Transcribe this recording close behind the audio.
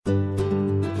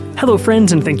Hello,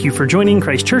 friends, and thank you for joining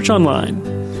Christ Church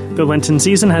Online. The Lenten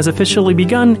season has officially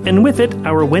begun, and with it,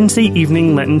 our Wednesday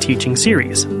evening Lenten teaching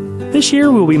series. This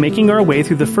year, we'll be making our way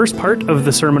through the first part of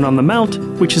the Sermon on the Mount,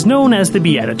 which is known as the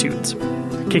Beatitudes.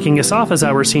 Kicking us off is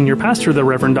our senior pastor, the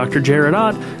Reverend Dr. Jared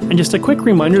Ott, and just a quick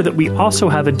reminder that we also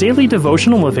have a daily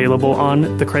devotional available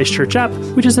on the Christ Church app,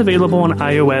 which is available on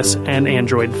iOS and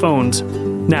Android phones.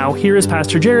 Now, here is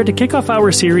Pastor Jared to kick off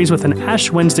our series with an Ash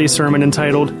Wednesday sermon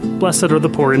entitled, Blessed are the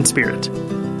Poor in Spirit.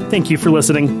 Thank you for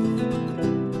listening.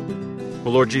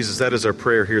 Well, Lord Jesus, that is our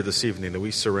prayer here this evening, that we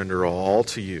surrender all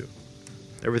to you.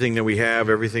 Everything that we have,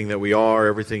 everything that we are,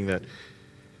 everything that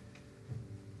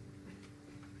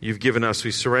you've given us,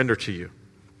 we surrender to you.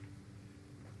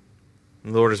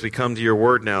 And Lord, as we come to your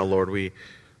word now, Lord, we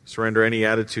surrender any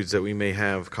attitudes that we may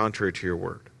have contrary to your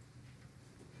word.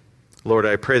 Lord,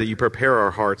 I pray that you prepare our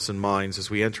hearts and minds as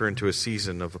we enter into a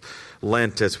season of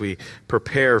Lent, as we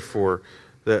prepare for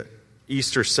the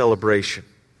Easter celebration.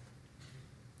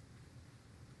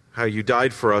 How you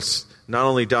died for us, not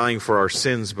only dying for our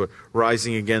sins, but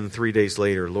rising again 3 days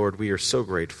later. Lord, we are so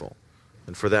grateful.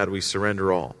 And for that we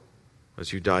surrender all,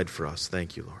 as you died for us.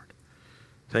 Thank you, Lord.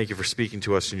 Thank you for speaking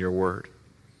to us in your word.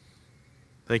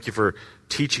 Thank you for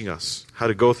teaching us how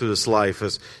to go through this life,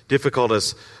 as difficult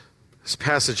as this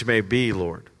passage may be,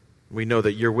 Lord. We know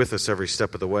that you're with us every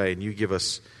step of the way, and you give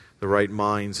us the right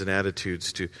minds and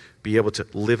attitudes to be able to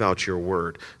live out your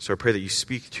word. So I pray that you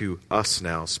speak to us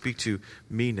now, speak to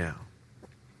me now.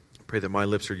 I pray that my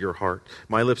lips are your heart,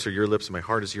 my lips are your lips, and my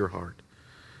heart is your heart.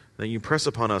 And that you press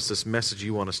upon us this message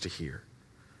you want us to hear.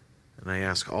 And I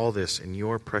ask all this in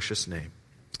your precious name.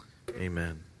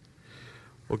 Amen.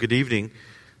 Well, good evening,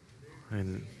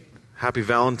 and happy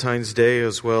Valentine's Day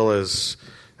as well as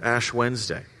Ash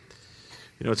Wednesday.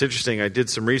 You know, it's interesting, I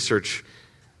did some research,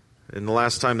 and the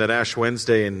last time that Ash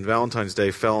Wednesday and Valentine's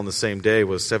Day fell on the same day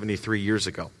was 73 years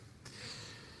ago.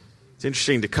 It's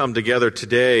interesting to come together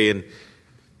today and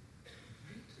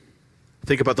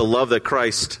think about the love that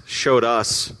Christ showed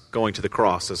us going to the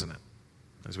cross, isn't it?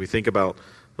 As we think about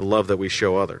the love that we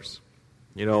show others.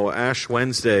 You know, Ash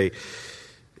Wednesday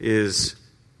is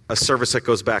a service that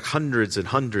goes back hundreds and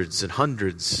hundreds and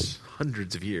hundreds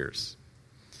of years.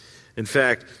 In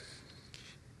fact,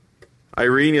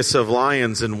 Irenaeus of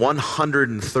Lyons in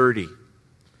 130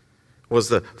 was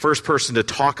the first person to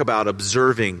talk about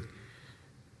observing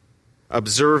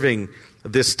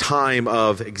this time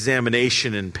of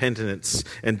examination and penitence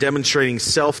and demonstrating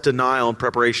self-denial in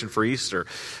preparation for Easter.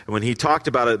 And when he talked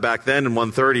about it back then in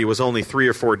 130, it was only 3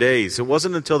 or 4 days. It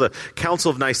wasn't until the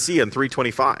Council of Nicaea in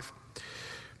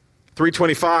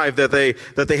 325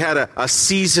 that they had a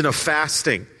season of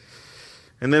fasting.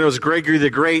 And then it was Gregory the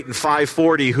Great in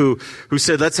 540 who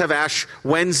said, let's have Ash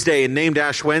Wednesday, and named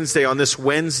Ash Wednesday on this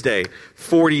Wednesday,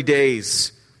 40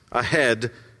 days ahead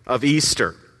of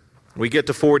Easter. We get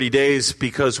to 40 days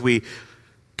because we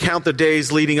count the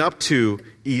days leading up to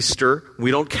Easter.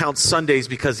 We don't count Sundays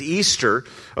because Easter,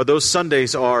 or those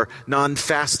Sundays, are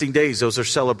non-fasting days. Those are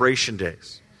celebration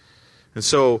days. And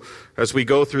so as we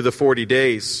go through the 40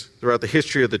 days throughout the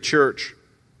history of the church,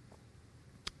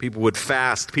 people would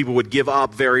fast. People would give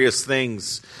up various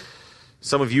things.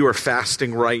 Some of you are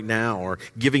fasting right now or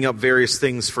giving up various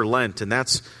things for Lent. And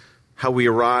that's how we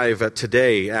arrive at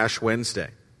today, Ash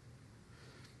Wednesday.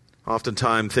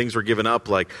 Oftentimes things were given up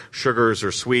like sugars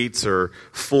or sweets or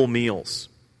full meals.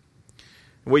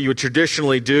 What you would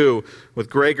traditionally do with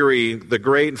Gregory the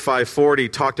Great in 540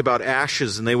 talked about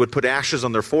ashes, and they would put ashes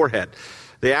on their forehead.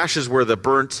 The ashes were the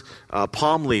burnt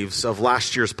palm leaves of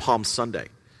last year's Palm Sunday.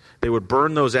 They would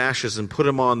burn those ashes and put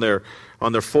them on their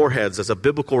foreheads as a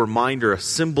biblical reminder, a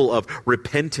symbol of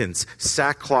repentance,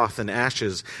 sackcloth and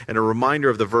ashes, and a reminder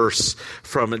of the verse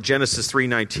from Genesis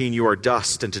 3:19, you are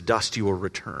dust, and to dust you will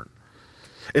return.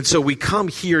 And so we come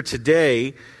here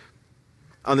today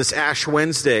on this Ash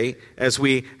Wednesday as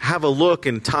we have a look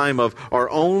in time of our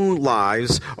own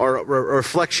lives, our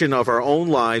reflection of our own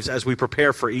lives as we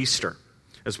prepare for Easter,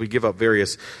 as we give up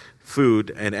various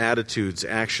food and attitudes,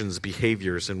 actions,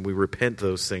 behaviors, and we repent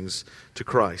those things to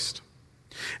Christ.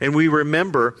 And we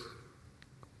remember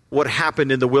what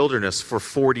happened in the wilderness for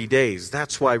 40 days.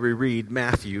 That's why we read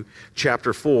Matthew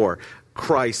chapter 4,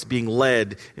 Christ being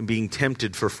led and being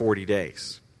tempted for 40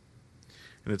 days.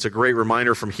 And it's a great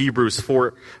reminder from Hebrews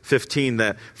 4:15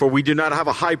 that, for we do not have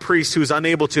a high priest who is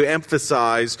unable to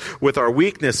emphasize with our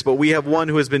weakness, but we have one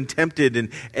who has been tempted in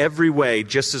every way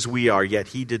just as we are, yet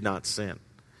he did not sin.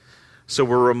 So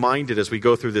we're reminded as we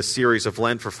go through this series of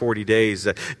Lent for 40 days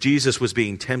that Jesus was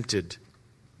being tempted.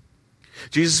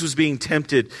 Jesus was being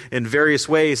tempted in various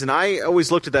ways, and I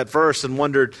always looked at that verse and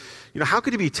wondered, how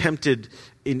could he be tempted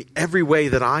in every way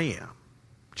that I am?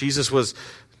 Jesus was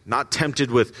not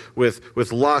tempted with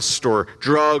lust or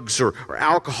drugs or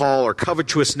alcohol or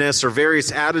covetousness or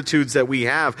various attitudes that we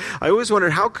have. I always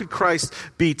wondered, how could Christ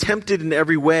be tempted in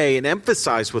every way and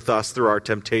emphasize with us through our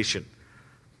temptation?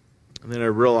 And then I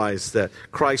realized that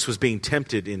Christ was being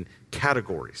tempted in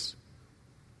categories.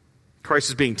 Christ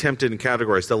is being tempted in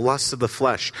categories: the lust of the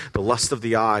flesh, the lust of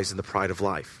the eyes, and the pride of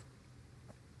life.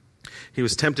 He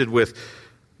was tempted with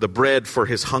the bread for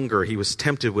his hunger. He was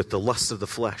tempted with the lust of the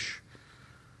flesh.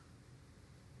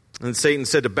 And Satan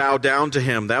said to bow down to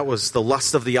him. That was the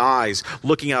lust of the eyes,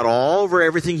 looking out all over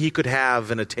everything he could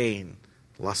have and attain.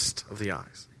 Lust of the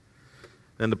eyes.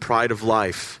 Then the pride of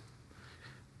life.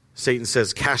 Satan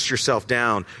says, cast yourself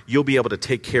down. You'll be able to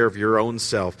take care of your own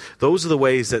self. Those are the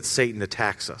ways that Satan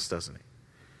attacks us, doesn't he?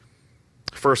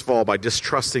 First of all, by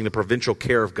distrusting the providential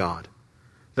care of God.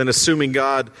 Then assuming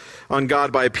on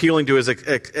God by appealing to his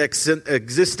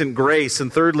existent grace.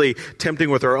 And thirdly, tempting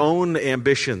with our own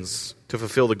ambitions to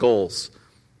fulfill the goals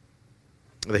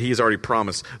that he has already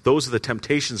promised. Those are the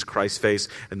temptations Christ faced,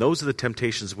 and those are the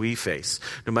temptations we face.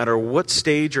 No matter what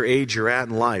stage or age you're at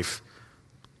in life,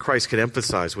 Christ can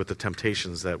emphasize with the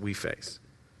temptations that we face.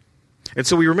 And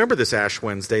so we remember this Ash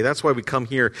Wednesday. That's why we come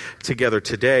here together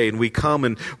today. And we come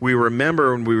and we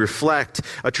remember and we reflect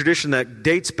a tradition that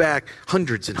dates back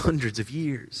hundreds and hundreds of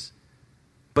years.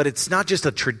 But it's not just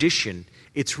a tradition.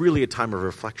 It's really a time of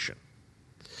reflection.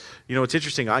 It's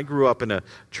interesting. I grew up in a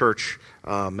church,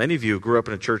 many of you grew up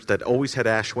in a church that always had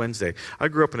Ash Wednesday. I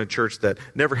grew up in a church that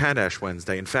never had Ash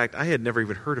Wednesday. In fact, I had never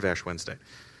even heard of Ash Wednesday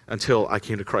until I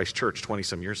came to Christ Church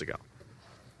 20-some years ago.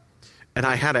 And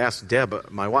I had to ask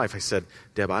Deb, my wife, I said,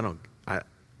 Deb, I'm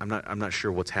not sure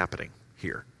what's happening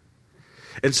here.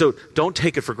 And so don't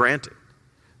take it for granted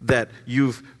that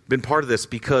you've been part of this,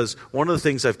 because one of the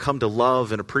things I've come to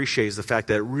love and appreciate is the fact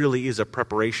that it really is a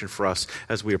preparation for us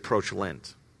as we approach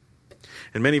Lent.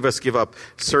 And many of us give up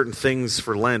certain things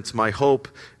for Lent. My hope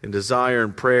and desire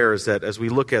and prayer is that as we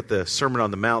look at the Sermon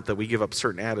on the Mount, that we give up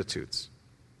certain attitudes.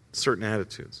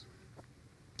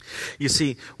 You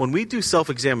see, when we do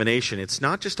self-examination, it's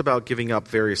not just about giving up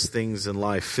various things in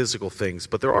life, physical things,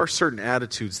 but there are certain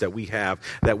attitudes that we have,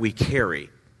 that we carry,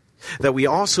 that we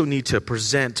also need to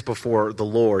present before the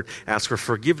Lord, ask for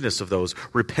forgiveness of those,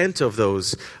 repent of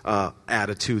those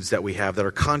attitudes that we have that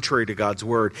are contrary to God's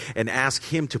word, and ask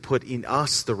him to put in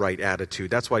us the right attitude.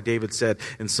 That's why David said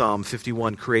in Psalm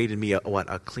 51, create in me a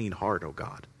clean heart, O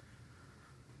God.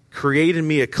 Create in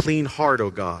me a clean heart, O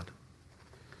God.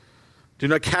 Do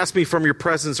not cast me from your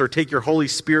presence or take your Holy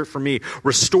Spirit from me.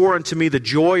 Restore unto me the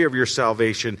joy of your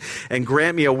salvation and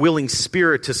grant me a willing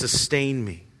spirit to sustain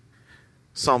me.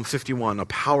 Psalm 51, a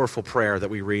powerful prayer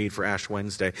that we read for Ash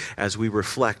Wednesday as we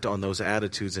reflect on those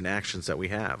attitudes and actions that we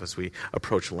have as we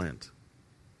approach Lent.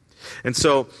 And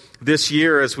so this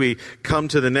year, as we come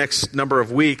to the next number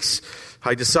of weeks,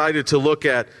 I decided to look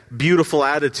at beautiful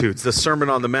attitudes, the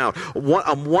Sermon on the Mount,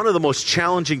 one of the most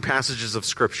challenging passages of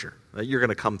Scripture that you're going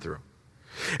to come through.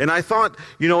 And I thought,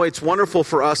 it's wonderful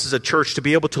for us as a church to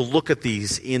be able to look at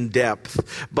these in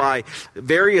depth by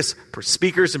various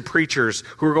speakers and preachers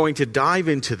who are going to dive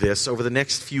into this over the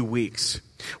next few weeks.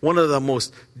 One of the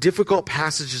most difficult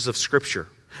passages of Scripture,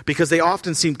 because they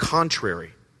often seem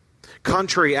contrary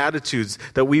attitudes,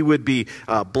 that we would be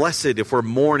blessed if we're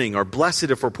mourning, or blessed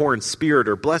if we're poor in spirit,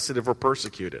 or blessed if we're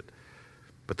persecuted.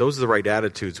 But those are the right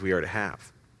attitudes we are to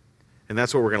have. And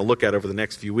that's what we're going to look at over the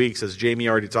next few weeks. As Jamie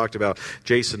already talked about,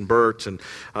 Jason Burt and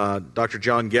Dr.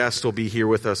 John Guest will be here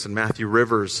with us, and Matthew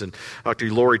Rivers and Dr.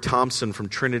 Lori Thompson from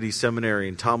Trinity Seminary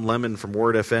and Tom Lemon from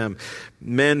Word FM.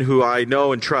 Men who I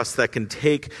know and trust that can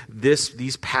take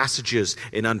these passages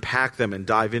and unpack them and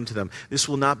dive into them. This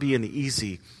will not be an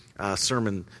easy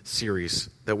sermon series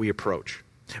that we approach.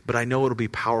 But I know it'll be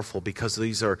powerful, because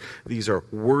these are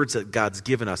words that God's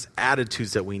given us,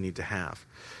 attitudes that we need to have.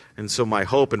 And so my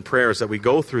hope and prayer is that we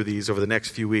go through these over the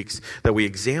next few weeks, that we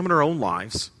examine our own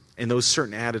lives and those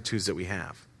certain attitudes that we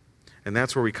have. And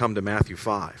that's where we come to Matthew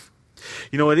 5.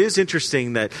 It is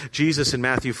interesting that Jesus in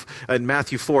Matthew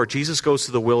 4, Jesus goes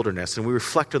to the wilderness, and we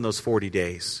reflect on those 40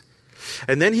 days.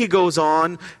 And then he goes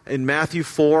on in Matthew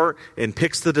 4 and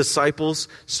picks the disciples,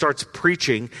 starts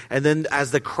preaching, and then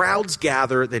as the crowds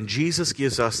gather, then Jesus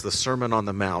gives us the Sermon on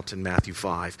the Mount in Matthew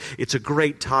 5. It's a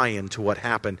great tie-in to what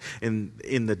happened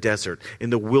in the desert,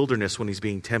 in the wilderness when he's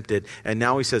being tempted. And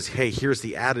now he says, hey, here's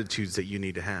the attitudes that you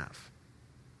need to have.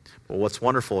 Well, what's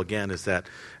wonderful, again, is that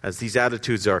as these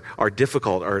attitudes are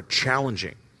difficult, are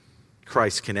challenging,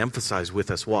 Christ can emphasize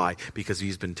with us why? Because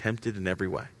he's been tempted in every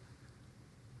way.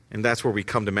 And that's where we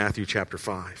come to Matthew chapter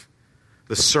 5.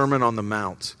 The Sermon on the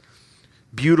Mount.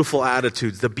 Beautiful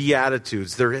attitudes, the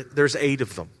Beatitudes. There's 8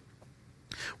 of them.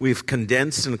 We've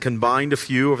condensed and combined a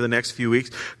few over the next few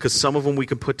weeks because some of them we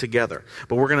can put together.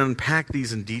 But we're going to unpack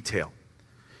these in detail.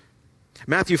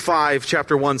 Matthew 5,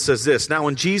 chapter 1 says this, "Now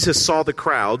when Jesus saw the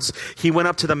crowds, he went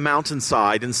up to the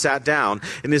mountainside and sat down,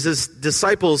 and his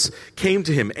disciples came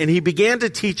to him, and he began to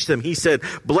teach them. He said,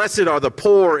 'Blessed are the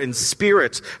poor in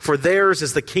spirit, for theirs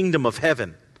is the kingdom of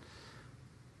heaven.'"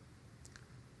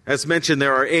 As mentioned,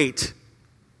 there are 8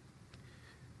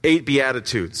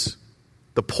 Beatitudes.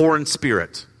 The poor in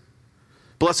spirit.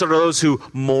 Blessed are those who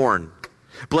mourn.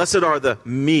 Blessed are the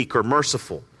meek or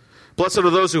merciful. Blessed are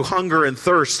those who hunger and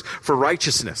thirst for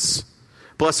righteousness.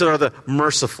 Blessed are the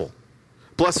merciful.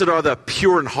 Blessed are the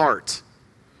pure in heart.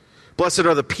 Blessed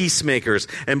are the peacemakers.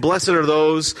 And blessed are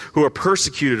those who are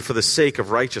persecuted for the sake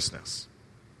of righteousness.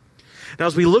 Now,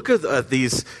 as we look at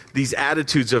these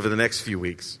attitudes over the next few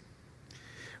weeks,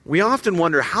 we often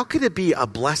wonder, how could it be a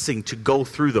blessing to go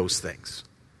through those things?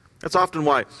 That's often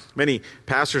why many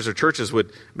pastors or churches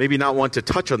would maybe not want to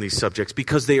touch on these subjects,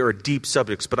 because they are deep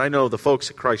subjects. But I know the folks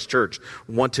at Christ Church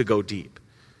want to go deep.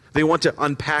 They want to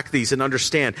unpack these and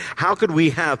understand, how could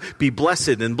we be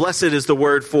blessed? And blessed is the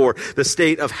word for the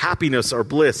state of happiness or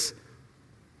bliss.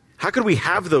 How could we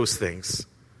have those things?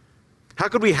 How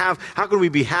could we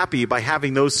be happy by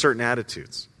having those certain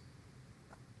attitudes?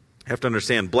 You have to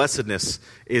understand, blessedness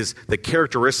is the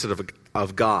characteristic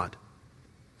of God.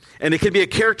 And it can be a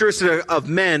characteristic of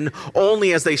men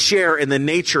only as they share in the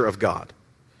nature of God.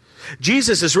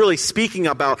 Jesus is really speaking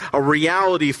about a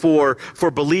reality for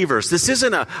believers. This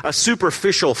isn't a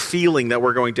superficial feeling that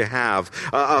we're going to have,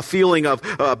 a feeling of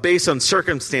based on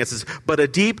circumstances, but a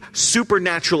deep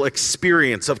supernatural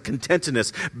experience of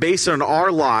contentedness based on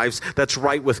our lives that's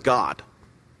right with God.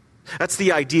 That's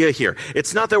the idea here.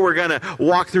 It's not that we're going to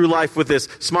walk through life with this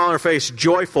smile on our face,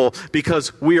 joyful,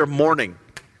 because we are mourning.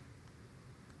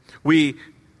 We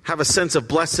have a sense of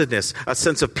blessedness, a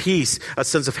sense of peace, a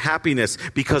sense of happiness,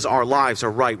 because our lives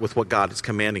are right with what God is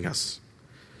commanding us.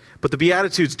 But the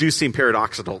Beatitudes do seem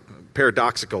paradoxical,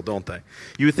 don't they?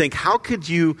 You would think, how could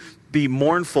you be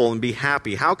mournful and be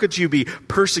happy? How could you be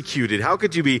persecuted? How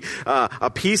could you be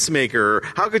a peacemaker?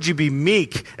 How could you be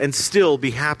meek and still be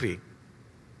happy?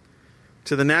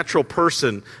 To the natural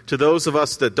person, to those of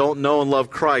us that don't know and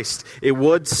love Christ, it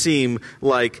would seem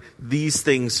like these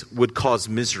things would cause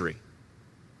misery.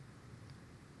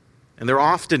 And they're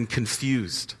often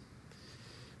confused.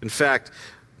 In fact,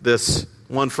 this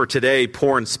one for today,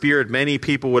 poor in spirit, many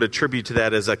people would attribute to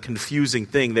that as a confusing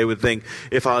thing. They would think,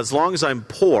 as long as I'm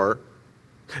poor,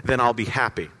 then I'll be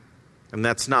happy. And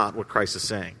that's not what Christ is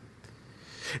saying.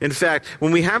 In fact,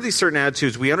 when we have these certain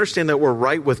attitudes, we understand that we're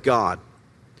right with God.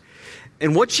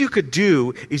 And what you could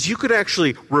do is you could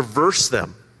actually reverse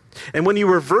them. And when you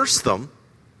reverse them,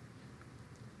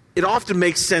 it often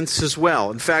makes sense as well.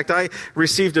 In fact, I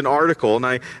received an article, and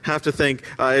I have to thank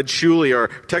Ed Shuley, our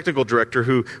technical director,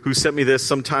 who sent me this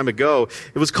some time ago.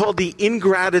 It was called The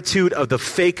Ingratitude of the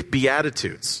Fake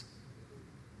Beatitudes.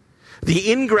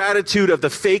 The Ingratitude of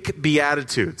the Fake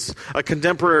Beatitudes, a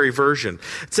contemporary version.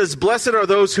 It says, "Blessed are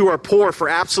those who are poor for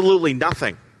absolutely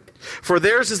nothing. For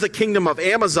theirs is the kingdom of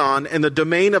Amazon and the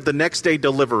domain of the next day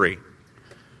delivery.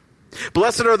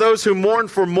 Blessed are those who mourn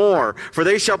for more, for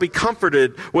they shall be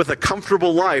comforted with a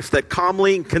comfortable life that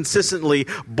calmly and consistently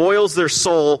boils their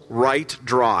soul right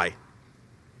dry.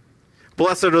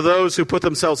 Blessed are those who put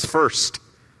themselves first,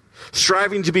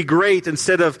 striving to be great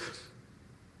instead of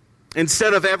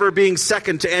ever being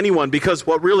second to anyone, because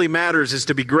what really matters is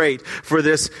to be great for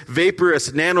this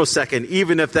vaporous nanosecond,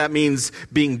 even if that means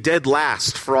being dead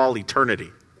last for all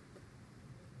eternity.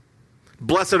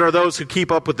 Blessed are those who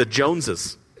keep up with the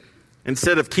Joneses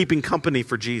instead of keeping company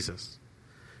for Jesus.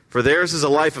 For theirs is a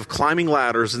life of climbing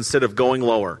ladders instead of going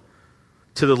lower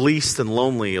to the least and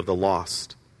lonely of the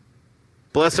lost.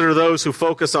 Blessed are those who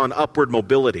focus on upward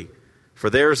mobility,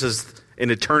 for theirs is an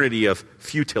eternity of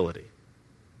futility.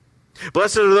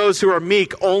 Blessed are those who are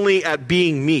meek only at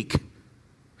being meek.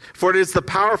 For it is the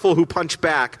powerful who punch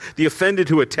back, the offended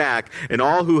who attack, and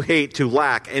all who hate to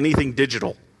lack anything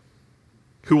digital,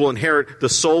 who will inherit the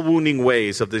soul-wounding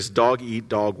ways of this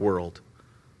dog-eat-dog world.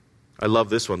 I love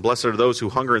this one. Blessed are those who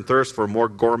hunger and thirst for more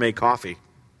gourmet coffee,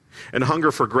 and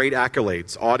hunger for great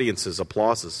accolades, audiences,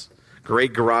 applauses,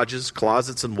 great garages,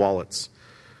 closets, and wallets,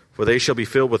 for they shall be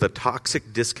filled with a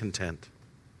toxic discontent.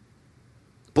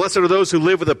 Blessed are those who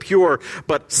live with a pure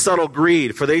but subtle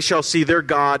greed, for they shall see their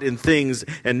God in things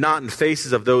and not in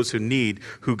faces of those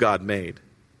who God made.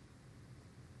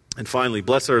 And finally,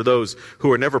 blessed are those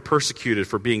who are never persecuted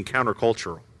for being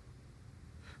countercultural,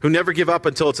 who never give up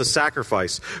until it's a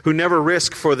sacrifice, who never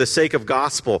risk for the sake of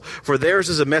gospel, for theirs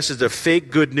is a message of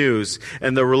fake good news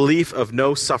and the relief of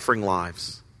no suffering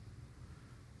lives.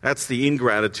 That's the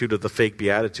ingratitude of the fake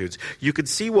Beatitudes. You could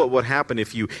see what would happen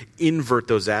if you invert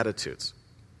those attitudes.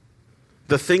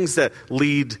 The things that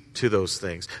lead to those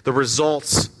things, the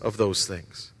results of those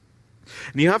things.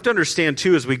 And you have to understand,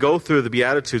 too, as we go through the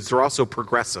Beatitudes, they're also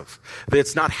progressive.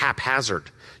 It's not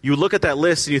haphazard. You look at that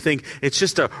list and you think it's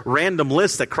just a random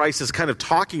list that Christ is kind of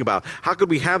talking about. How could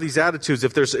we have these attitudes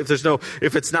if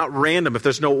it's not random, if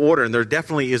there's no order? And there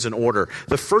definitely is an order.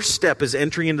 The first step is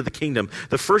entering into the kingdom.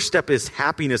 The first step is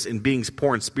happiness in being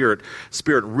poor in spirit,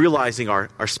 realizing our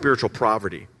spiritual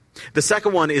poverty. The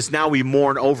second one is now we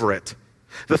mourn over it.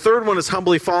 The third one is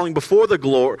humbly falling before the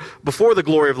glory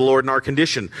of the Lord in our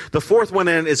condition. The fourth one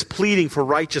is pleading for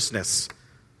righteousness,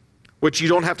 which you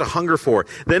don't have to hunger for.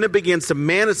 Then it begins to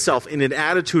man itself in an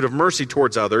attitude of mercy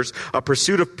towards others, a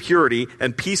pursuit of purity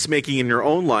and peacemaking in your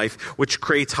own life, which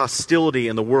creates hostility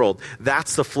in the world.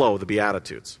 That's the flow of the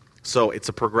Beatitudes. So it's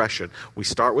a progression. We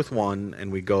start with one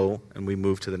and we go and we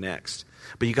move to the next.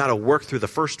 But you got to work through the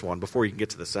first one before you can get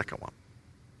to the second one.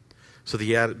 So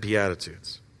the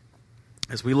Beatitudes.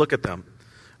 As we look at them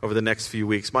over the next few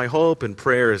weeks, my hope and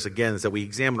prayer is that we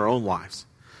examine our own lives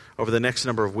over the next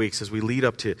number of weeks as we lead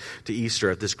up to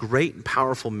Easter, this great and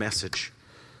powerful message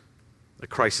that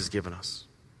Christ has given us.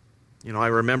 You know, I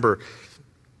remember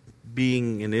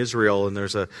being in Israel, and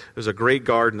there's a great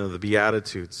garden of the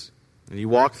Beatitudes. And you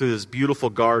walk through this beautiful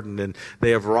garden, and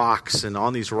they have rocks, and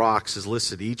on these rocks is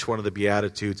listed each one of the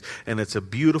Beatitudes, and it's a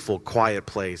beautiful, quiet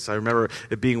place. I remember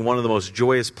it being one of the most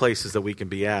joyous places that we can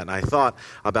be at. And I thought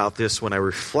about this when I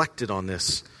reflected on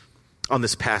this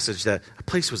passage, that a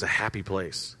place was a happy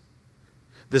place.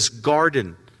 This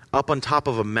garden up on top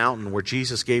of a mountain where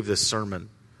Jesus gave this sermon.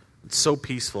 It's so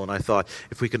peaceful. And I thought,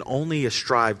 if we can only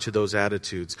strive to those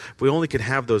attitudes, if we only could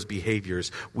have those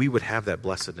behaviors, we would have that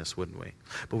blessedness, wouldn't we?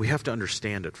 But we have to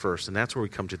understand it first. And that's where we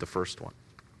come to the first one.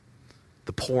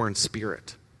 The poor in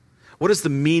spirit. What is the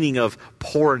meaning of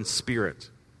poor in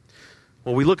spirit?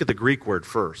 Well, we look at the Greek word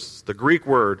first. The Greek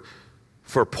word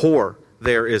for poor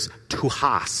there is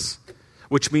tuhas,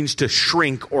 which means to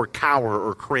shrink or cower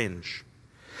or cringe.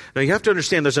 Now you have to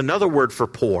understand there's another word for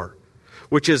poor,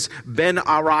 which is ben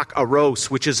arak aros,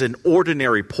 which is an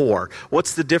ordinary poor.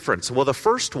 What's the difference? Well, the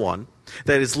first one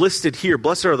that is listed here,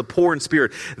 blessed are the poor in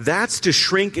spirit, that's to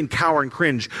shrink and cower and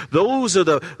cringe. Those are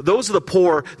the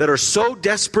poor that are so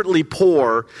desperately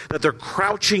poor that they're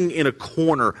crouching in a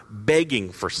corner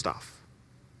begging for stuff.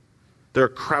 They're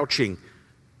crouching,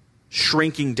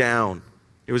 shrinking down.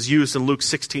 It was used in Luke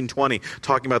 16:20,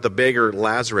 talking about the beggar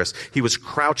Lazarus. He was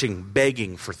crouching,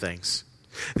 begging for things.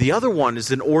 The other one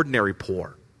is an ordinary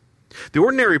poor. The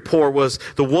ordinary poor was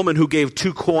the woman who gave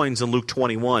 2 coins in Luke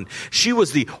 21. She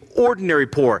was the ordinary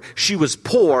poor. She was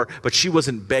poor, but she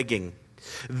wasn't begging.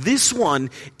 This one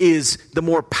is the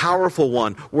more powerful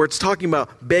one, where it's talking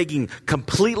about begging,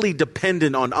 completely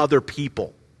dependent on other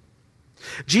people.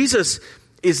 Jesus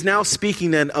is now speaking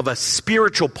then of a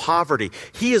spiritual poverty.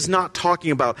 He is not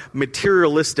talking about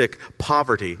materialistic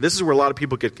poverty. This is where a lot of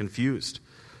people get confused.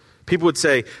 People would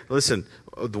say, listen,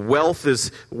 the wealth is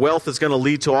going to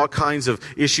lead to all kinds of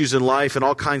issues in life and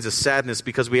all kinds of sadness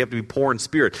because we have to be poor in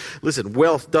spirit. Listen,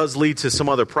 wealth does lead to some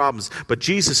other problems, but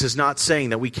Jesus is not saying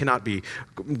that we cannot be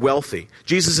wealthy.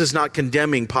 Jesus is not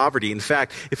condemning poverty. In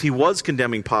fact, if he was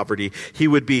condemning poverty, he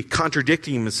would be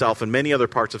contradicting himself in many other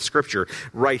parts of Scripture,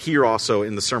 right here also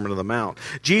in the Sermon on the Mount.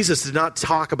 Jesus did not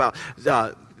talk about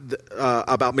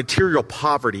material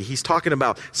poverty. He's talking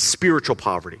about spiritual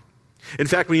poverty. In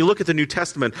fact, when you look at the New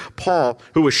Testament, Paul,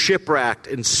 who was shipwrecked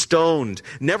and stoned,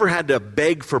 never had to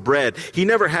beg for bread. He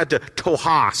never had to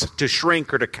tohas, to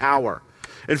shrink or to cower.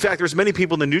 In fact, there's many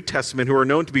people in the New Testament who are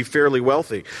known to be fairly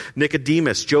wealthy.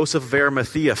 Nicodemus, Joseph of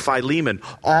Arimathea, Philemon,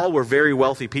 all were very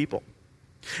wealthy people.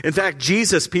 In fact,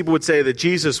 Jesus, people would say that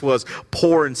Jesus was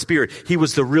poor in spirit. He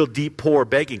was the real deep poor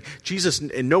begging. Jesus,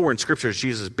 and nowhere in Scripture is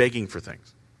Jesus begging for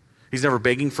things. He's never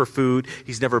begging for food.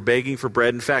 He's never begging for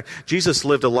bread. In fact, Jesus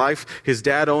lived a life. His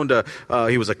dad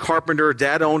he was a carpenter.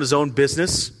 Dad owned his own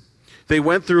business. They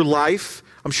went through life.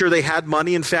 I'm sure they had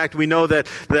money. In fact, we know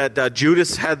that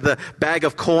Judas had the bag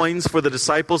of coins for the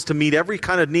disciples to meet every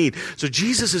kind of need. So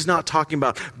Jesus is not talking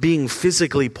about being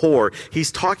physically poor. He's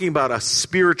talking about a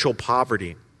spiritual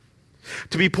poverty.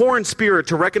 To be poor in spirit,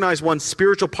 to recognize one's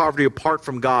spiritual poverty apart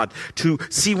from God, to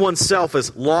see oneself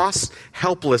as lost,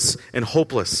 helpless, and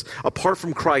hopeless. Apart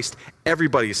from Christ,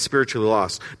 everybody is spiritually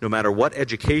lost, no matter what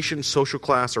education, social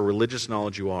class, or religious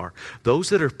knowledge you are. Those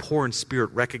that are poor in spirit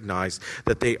recognize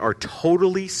that they are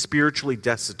totally spiritually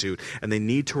destitute, and they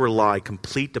need to rely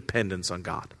complete dependence on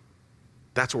God.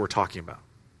 That's what we're talking about.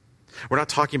 We're not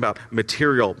talking about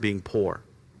material being poor.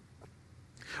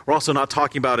 We're also not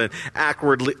talking about an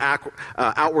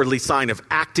outwardly sign of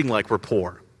acting like we're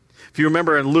poor. If you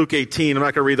remember in Luke 18, I'm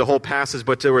not going to read the whole passage,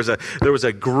 but there was a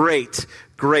great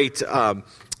parable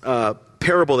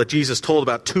that Jesus told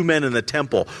about two men in the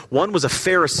temple. One was a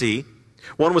Pharisee.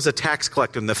 One was a tax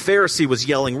collector, and the Pharisee was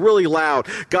yelling really loud,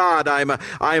 God, I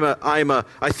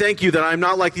thank you that I'm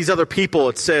not like these other people,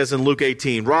 it says in Luke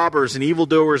 18, robbers and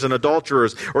evildoers and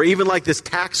adulterers, or even like this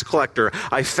tax collector.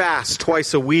 I fast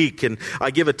twice a week, and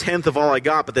I give a tenth of all I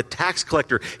got. But the tax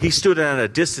collector, he stood at a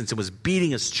distance and was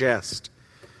beating his chest.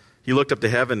 He looked up to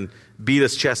heaven, beat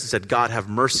his chest, and said, God, have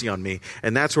mercy on me.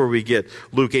 And that's where we get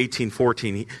Luke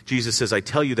 18:14. Jesus says, I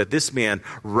tell you that this man,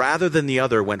 rather than the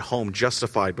other, went home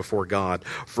justified before God.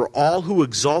 For all who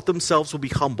exalt themselves will be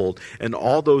humbled, and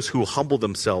all those who humble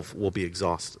themselves will be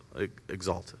exalted.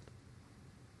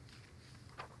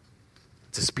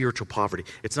 It's a spiritual poverty.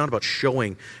 It's not about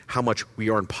showing how much we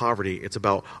are in poverty. It's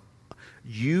about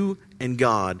you and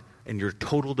God and your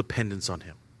total dependence on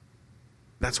Him.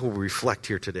 That's what we reflect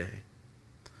here today.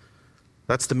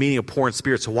 That's the meaning of poor in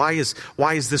spirit. So why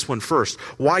is this one first?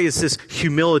 Why is this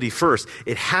humility first?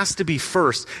 It has to be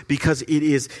first because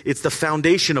it's the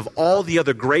foundation of all the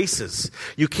other graces.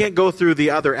 You can't go through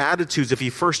the other attitudes if you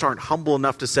first aren't humble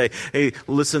enough to say, hey,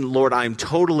 listen, Lord, I'm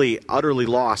totally, utterly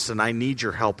lost and I need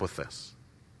your help with this.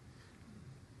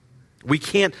 We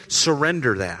can't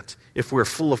surrender that if we're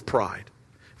full of pride.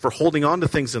 If we're holding on to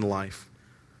things in life,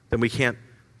 then we can't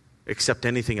accept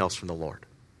anything else from the Lord.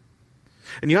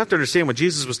 And you have to understand, when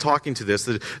Jesus was talking to this,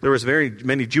 that there was very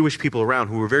many Jewish people around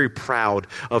who were very proud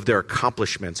of their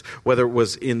accomplishments, whether it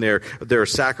was in their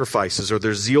sacrifices or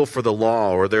their zeal for the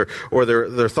law or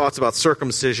their thoughts about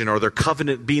circumcision or their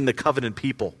covenant, being the covenant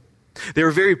people. They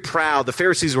were very proud. The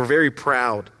Pharisees were very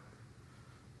proud.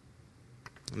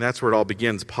 And that's where it all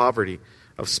begins. Poverty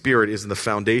of spirit is in the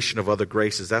foundation of other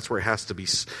graces. That's where it has to be.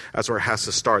 That's where it has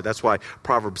to start. That's why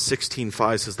Proverbs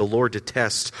 16:5 says, "The Lord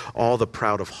detests all the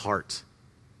proud of heart."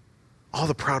 All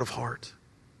the proud of heart.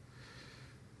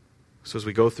 So as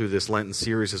we go through this Lenten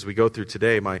series, as we go through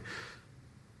today, my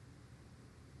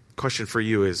question for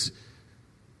you is,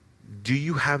 do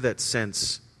you have that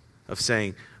sense of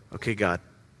saying, okay, God,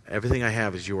 everything I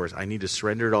have is yours. I need to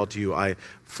surrender it all to you. I'm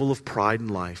full of pride in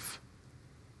life.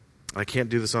 I can't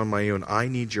do this on my own. I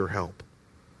need your help.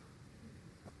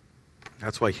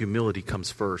 That's why humility comes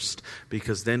first,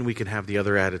 because then we can have the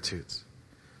other attitudes.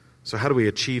 So how do we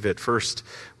achieve it? First,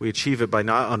 we achieve it by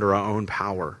not under our own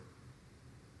power.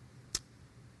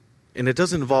 And it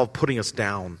doesn't involve putting us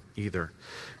down either.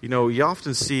 You know, you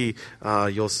often see,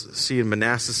 you'll see in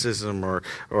monasticism or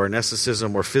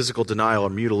asceticism or physical denial or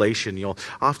mutilation, you'll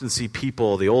often see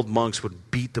people, the old monks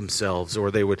would beat themselves, or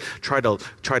they would try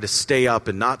to stay up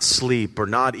and not sleep or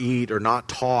not eat or not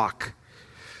talk.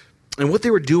 And what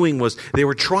they were doing was they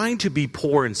were trying to be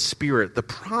poor in spirit. The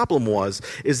problem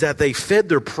is that they fed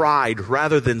their pride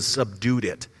rather than subdued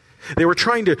it. They were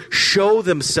trying to show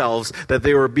themselves that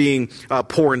they were being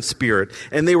poor in spirit.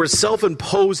 And they were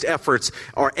self-imposed efforts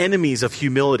are enemies of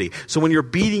humility. So when you're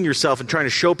beating yourself and trying to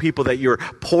show people that you're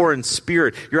poor in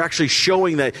spirit, you're actually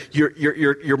showing that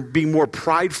you're being more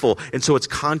prideful. And so it's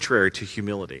contrary to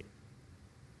humility.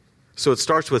 So it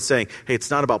starts with saying, hey, it's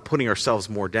not about putting ourselves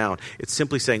more down. It's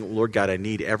simply saying, Lord God, I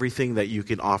need everything that you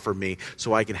can offer me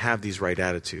so I can have these right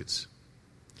attitudes.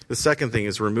 The second thing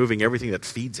is removing everything that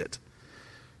feeds it.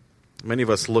 Many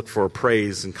of us look for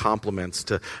praise and compliments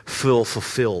to feel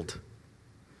fulfilled.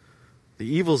 The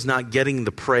evil is not getting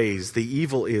the praise. The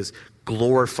evil is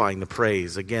glorifying the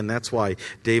praise. Again, that's why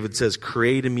David says,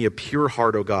 create in me a pure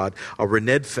heart, O God, a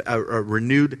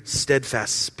renewed,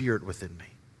 steadfast spirit within me.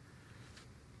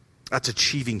 That's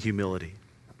achieving humility.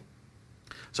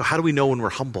 So how do we know when we're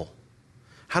humble?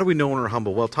 How do we know when we're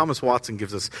humble? Well, Thomas Watson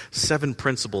gives us 7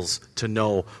 principles to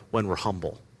know when we're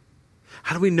humble.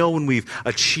 How do we know when we've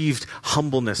achieved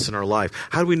humbleness in our life?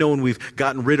 How do we know when we've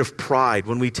gotten rid of pride?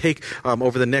 When we take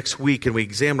over the next week and we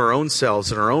examine our own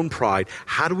selves and our own pride,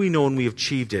 how do we know when we've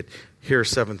achieved it? Here are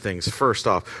 7 things. First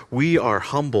off, we are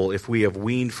humble if we have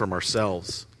weaned from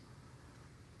ourselves.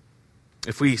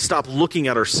 If we stop looking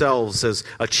at ourselves as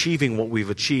achieving what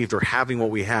we've achieved or having what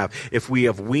we have, if we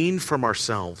have weaned from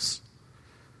ourselves,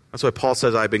 That's why Paul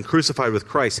says, I've been crucified with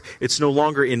Christ. It's no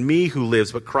longer in me who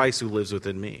lives, but Christ who lives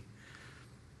within me.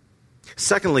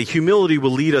 Secondly, humility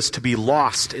will lead us to be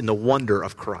lost in the wonder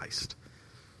of Christ.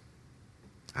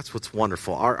 That's what's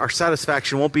wonderful. Our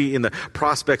satisfaction won't be in the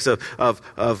prospects of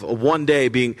one day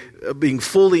being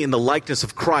fully in the likeness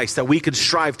of Christ, that we can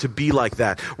strive to be like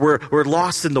that. We're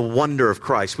lost in the wonder of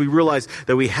Christ. We realize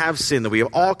that we have sinned, that we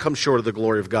have all come short of the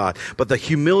glory of God. But the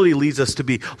humility leads us to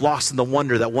be lost in the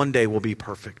wonder that one day we'll be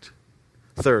perfect.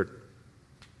 Third,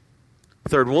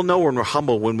 we'll know when we're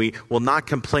humble when we will not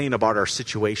complain about our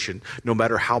situation, no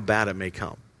matter how bad it may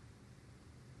come.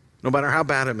 No matter how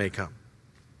bad it may come.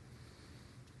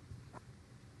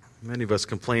 Many of us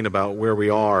complain about where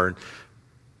we are and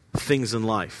things in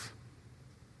life.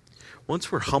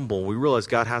 Once we're humble, we realize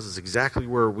God has us exactly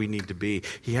where we need to be.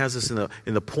 He has us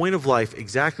in the point of life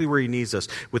exactly where He needs us.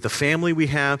 With the family we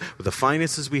have, with the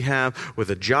finances we have, with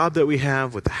the job that we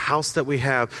have, with the house that we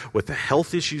have, with the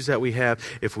health issues that we have.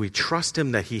 If we trust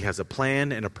Him that He has a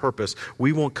plan and a purpose,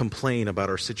 we won't complain about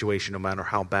our situation no matter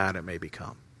how bad it may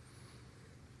become.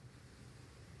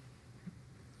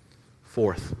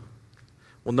 Fourth,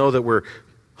 we'll know that we're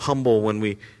humble when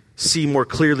we see more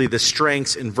clearly the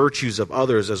strengths and virtues of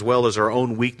others as well as our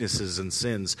own weaknesses and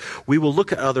sins. We will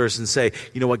look at others and say,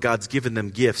 you know what, God's given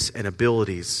them gifts and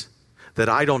abilities that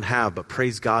I don't have, but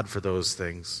praise God for those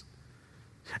things.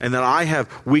 And that I have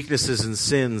weaknesses and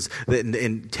sins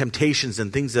and temptations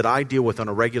and things that I deal with on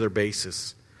a regular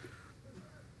basis.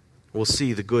 We'll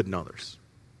see the good in others.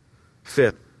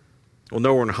 Fifth, we'll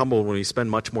know we're humble when we spend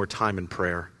much more time in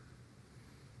prayer.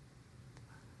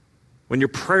 When your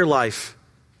prayer life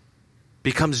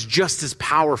becomes just as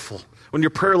powerful, when your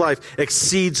prayer life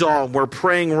exceeds all, and we're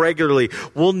praying regularly,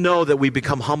 we'll know that we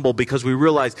become humble because we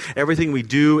realize everything we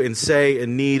do and say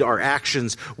and need, our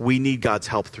actions, we need God's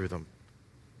help through them.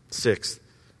 Sixth,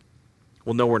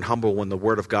 we'll know we're humble when the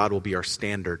Word of God will be our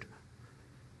standard.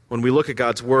 When we look at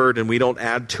God's Word and we don't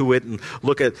add to it and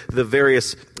look at the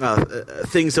various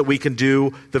things that we can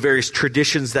do, the various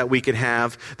traditions that we can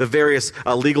have, the various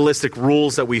legalistic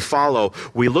rules that we follow,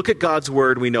 we look at God's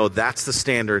Word, we know that's the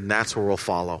standard and that's where we'll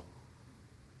follow.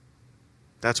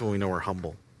 That's when we know we're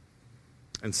humble.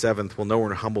 And seventh, we'll know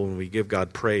we're humble when we give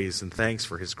God praise and thanks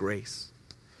for His grace.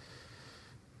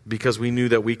 Because we knew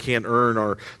that we can't earn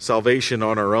our salvation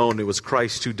on our own. It was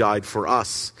Christ who died for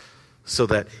us, so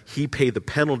that He paid the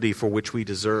penalty for which we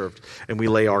deserved. And we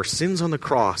lay our sins on the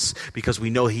cross because we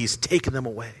know He's taken them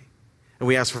away. And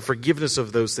we ask for forgiveness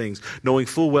of those things, knowing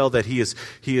full well that He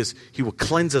will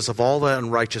cleanse us of all that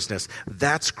unrighteousness.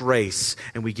 That's grace,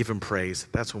 and we give Him praise.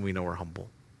 That's when we know we're humble.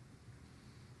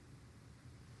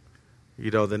 You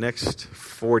know, the next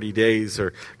 40 days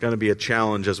are going to be a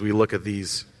challenge as we look at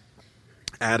these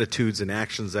attitudes and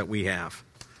actions that we have.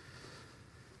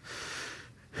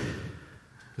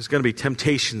 There's going to be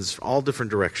temptations all different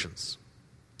directions.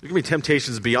 There's going to be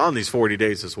temptations beyond these 40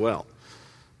 days as well.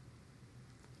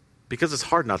 Because it's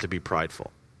hard not to be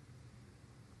prideful.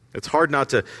 It's hard not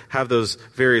to have those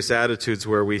various attitudes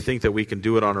where we think that we can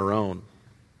do it on our own.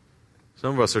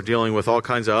 Some of us are dealing with all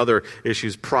kinds of other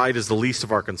issues. Pride is the least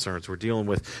of our concerns. We're dealing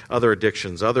with other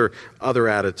addictions, other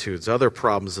attitudes, other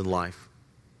problems in life.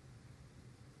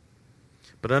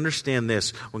 But understand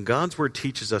this, when God's Word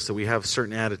teaches us that we have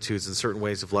certain attitudes and certain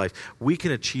ways of life, we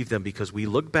can achieve them because we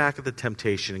look back at the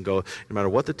temptation and go, no matter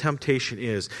what the temptation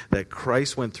is, that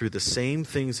Christ went through the same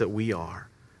things that we are,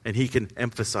 and He can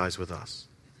emphasize with us.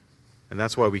 And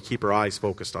that's why we keep our eyes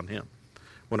focused on Him.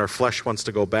 When our flesh wants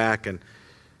to go back and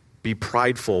be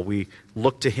prideful, we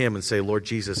look to Him and say, Lord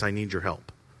Jesus, I need your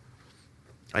help.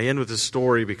 I end with this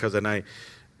story because I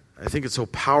think it's so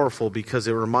powerful because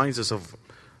it reminds us of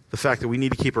the fact that we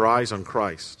need to keep our eyes on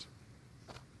Christ.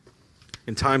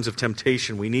 In times of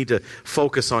temptation, we need to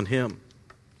focus on Him.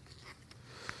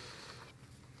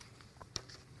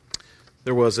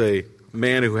 There was a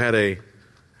man who had a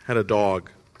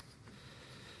dog.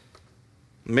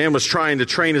 The man was trying to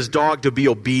train his dog to be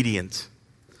obedient,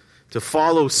 to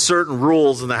follow certain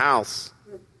rules in the house.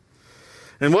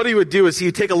 And what he would do is he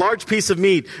would take a large piece of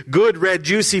meat, good, red,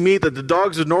 juicy meat that the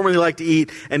dogs would normally like to eat,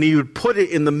 and he would put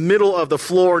it in the middle of the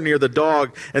floor near the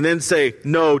dog and then say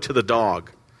no to the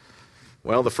dog.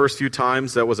 Well, the first few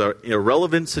times that was an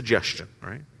irrelevant suggestion,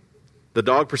 right? The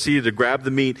dog proceeded to grab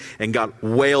the meat and got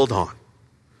wailed on.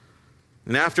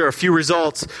 And after a few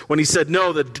results, when he said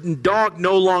no, the dog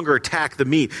no longer attacked the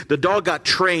meat. The dog got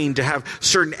trained to have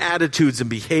certain attitudes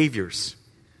and behaviors.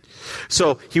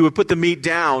 So he would put the meat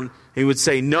down, he would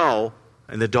say no,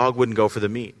 and the dog wouldn't go for the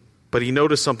meat. But he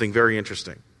noticed something very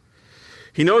interesting.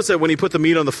 He noticed that when he put the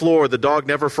meat on the floor, the dog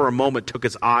never for a moment took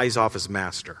his eyes off his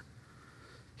master.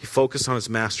 He focused on his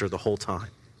master the whole time,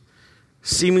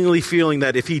 seemingly feeling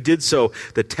that if he did so,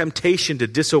 the temptation to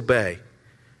disobey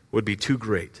would be too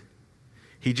great.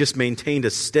 He just maintained a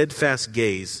steadfast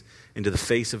gaze into the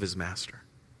face of his master.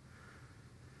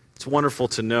 It's wonderful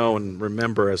to know and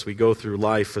remember as we go through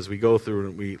life, as we go through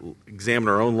and we examine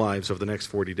our own lives over the next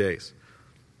 40 days.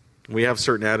 We have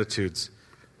certain attitudes.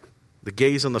 The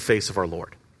gaze on the face of our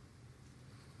Lord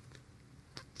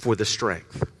for the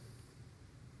strength,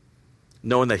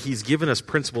 knowing that he's given us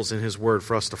principles in his word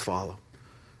for us to follow,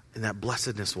 and that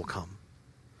blessedness will come.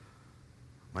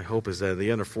 My hope is that at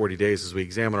the end of 40 days, as we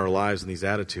examine our lives and these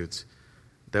attitudes,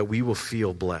 that we will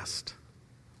feel blessed.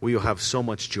 We will have so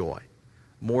much joy,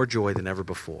 more joy than ever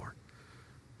before.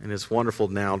 And it's wonderful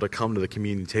now to come to the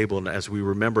communion table, and as we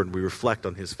remember and we reflect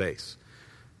on his face,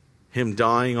 him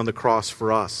dying on the cross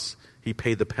for us, he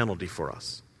paid the penalty for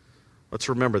us. Let's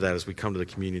remember that as we come to the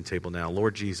communion table now.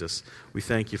 Lord Jesus, we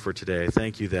thank you for today. I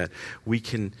thank you that we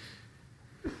can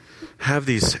have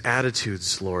these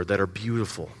attitudes, Lord, that are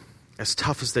beautiful, as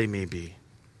tough as they may be.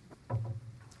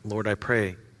 Lord, I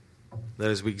pray that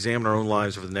as we examine our own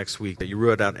lives over the next week, that you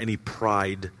root out any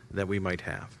pride that we might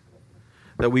have.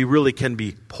 That we really can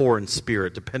be poor in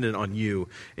spirit, dependent on you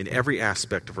in every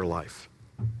aspect of our life.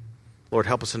 Lord,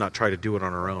 help us to not try to do it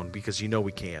on our own, because you know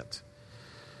we can't.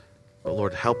 But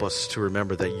Lord, help us to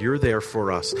remember that you're there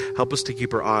for us. Help us to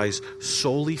keep our eyes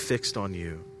solely fixed on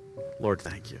you. Lord,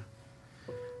 thank you.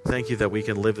 Thank you that we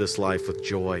can live this life with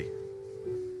joy.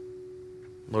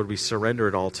 Lord, we surrender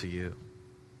it all to you.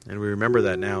 And we remember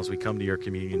that now as we come to your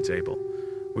communion table.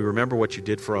 We remember what you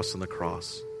did for us on the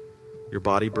cross. Your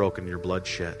body broken, your blood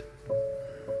shed.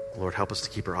 Lord, help us to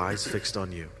keep our eyes fixed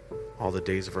on you all the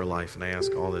days of our life. And I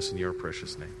ask all this in your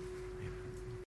precious name.